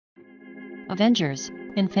Avengers,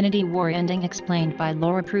 Infinity War ending explained by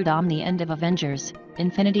LAURA PRUDOM. The end of Avengers,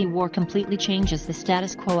 Infinity War completely changes the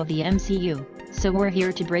status quo of the MCU, so we're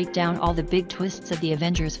here to break down all the big twists of the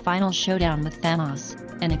Avengers' final showdown with Thanos,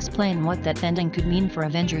 and explain what that ending could mean for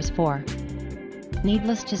Avengers 4.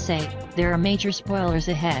 Needless to say, there are major spoilers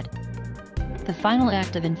ahead. The final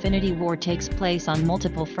act of Infinity War takes place on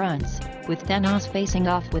multiple fronts, with Thanos facing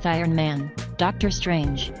off with Iron Man, Doctor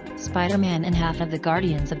Strange, Spider-Man and half of the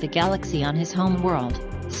Guardians of the Galaxy on his home world,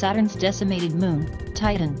 Saturn's decimated moon,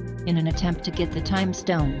 Titan, in an attempt to get the Time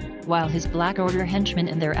Stone, while his Black Order henchmen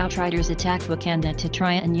and their Outriders attack Wakanda to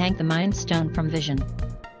try and yank the Mind Stone from Vision.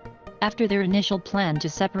 After their initial plan to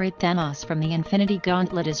separate Thanos from the Infinity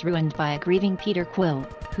Gauntlet is ruined by a grieving Peter Quill,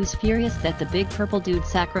 who's furious that the big purple dude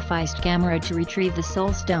sacrificed Gamora to retrieve the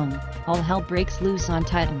Soul Stone, all hell breaks loose on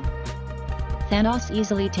Titan. Thanos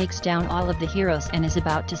easily takes down all of the heroes and is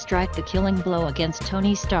about to strike the killing blow against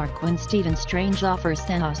Tony Stark when Stephen Strange offers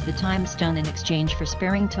Thanos the Time Stone in exchange for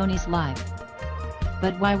sparing Tony's life.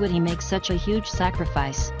 But why would he make such a huge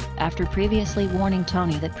sacrifice, after previously warning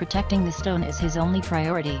Tony that protecting the stone is his only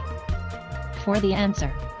priority? For the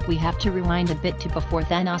answer, we have to rewind a bit to before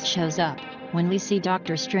Thanos shows up, when we see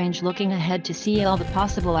Doctor Strange looking ahead to see all the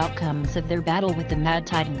possible outcomes of their battle with the Mad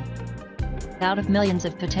Titan. Out of millions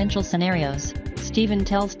of potential scenarios, Stephen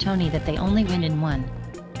tells Tony that they only win in one.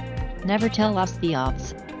 Never tell us the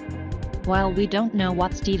odds. While we don't know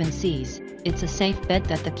what Stephen sees, it's a safe bet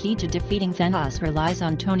that the key to defeating Thanos relies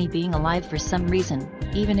on Tony being alive for some reason,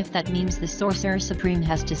 even if that means the Sorcerer Supreme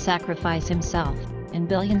has to sacrifice himself, and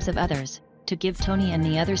billions of others, to give Tony and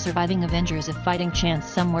the other surviving Avengers a fighting chance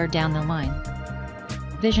somewhere down the line.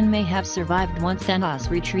 Vision may have survived once Thanos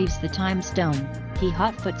retrieves the Time Stone. He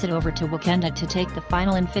hotfoots it over to Wakanda to take the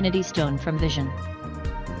final Infinity Stone from Vision.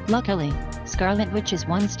 Luckily, Scarlet Witch is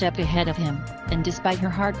one step ahead of him, and despite her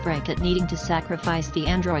heartbreak at needing to sacrifice the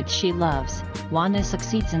android she loves, Wanda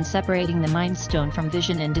succeeds in separating the Mind Stone from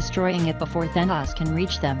Vision and destroying it before Thanos can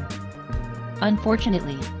reach them.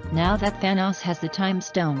 Unfortunately, now that Thanos has the Time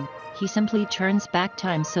Stone, he simply turns back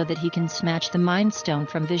time so that he can snatch the Mind Stone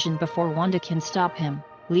from Vision before Wanda can stop him,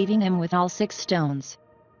 leaving him with all 6 stones.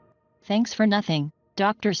 Thanks for nothing,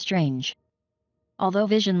 Doctor Strange. Although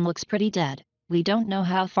Vision looks pretty dead, we don't know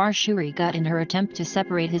how far Shuri got in her attempt to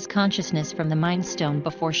separate his consciousness from the Mind Stone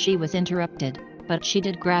before she was interrupted, but she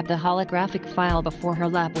did grab the holographic file before her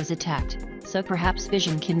lab was attacked, so perhaps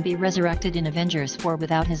Vision can be resurrected in Avengers 4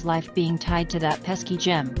 without his life being tied to that pesky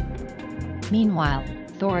gem. Meanwhile,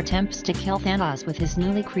 Thor attempts to kill Thanos with his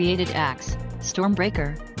newly created axe,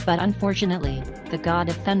 Stormbreaker, but unfortunately, the god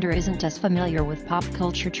of thunder isn't as familiar with pop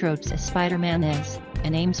culture tropes as Spider-Man is,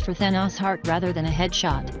 and aims for Thanos' heart rather than a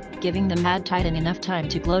headshot, giving the Mad Titan enough time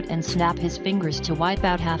to gloat and snap his fingers to wipe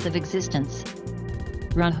out half of existence.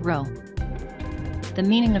 Run-ho. The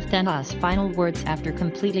meaning of Thanos' final words after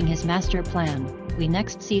completing his master plan. We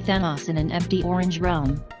next see Thanos in an empty orange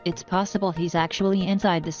realm. It's possible he's actually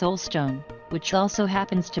inside the Soul Stone, which also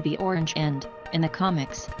happens to be orange and, in the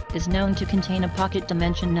comics, is known to contain a pocket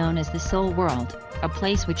dimension known as the Soul World, a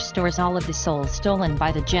place which stores all of the souls stolen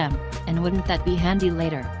by the gem, and wouldn't that be handy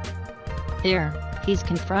later? There, he's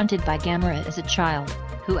confronted by Gamora as a child,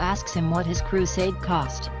 who asks him what his crusade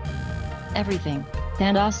cost. Everything,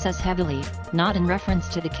 Thanos says heavily, not in reference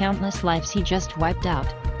to the countless lives he just wiped out,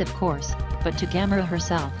 of course, but to Gamora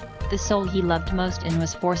herself, the soul he loved most and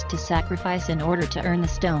was forced to sacrifice in order to earn the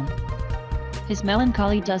stone. His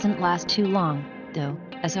melancholy doesn't last too long, though,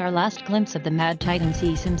 as our last glimpse of the Mad Titan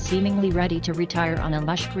sees him seemingly ready to retire on a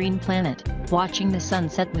lush green planet, watching the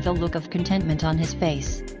sunset with a look of contentment on his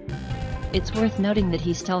face. It's worth noting that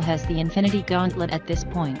he still has the Infinity Gauntlet at this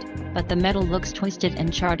point, but the metal looks twisted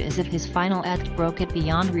and charred as if his final act broke it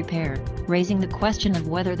beyond repair, raising the question of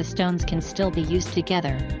whether the stones can still be used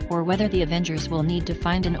together, or whether the Avengers will need to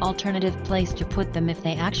find an alternative place to put them if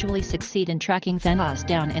they actually succeed in tracking Thanos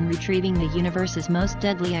down and retrieving the universe's most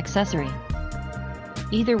deadly accessory.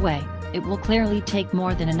 Either way, it will clearly take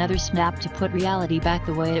more than another snap to put reality back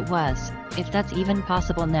the way it was, if that's even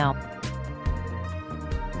possible now.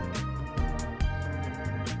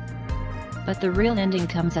 But the real ending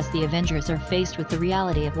comes as the Avengers are faced with the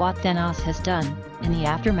reality of what Thanos has done. In the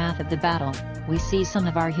aftermath of the battle, we see some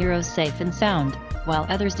of our heroes safe and sound, while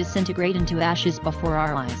others disintegrate into ashes before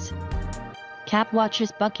our eyes. Cap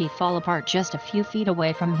watches Bucky fall apart just a few feet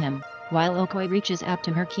away from him, while Okoye reaches out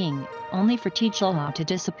to her king, only for T'Challa to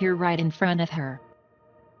disappear right in front of her.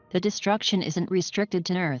 The destruction isn't restricted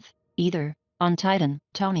to Earth, either. On Titan,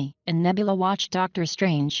 Tony and Nebula watch Doctor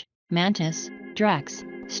Strange, Mantis, Drax,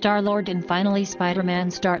 Star-Lord and finally Spider-Man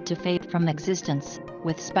start to fade from existence,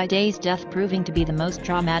 with Spidey's death proving to be the most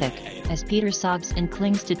dramatic, as Peter sobs and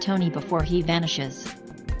clings to Tony before he vanishes.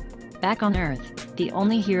 Back on Earth, the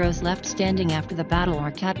only heroes left standing after the battle are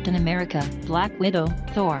Captain America, Black Widow,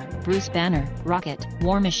 Thor, Bruce Banner, Rocket,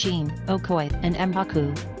 War Machine, Okoye, and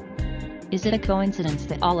M'Baku. Is it a coincidence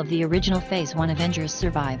that all of the original Phase 1 Avengers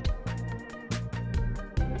survived?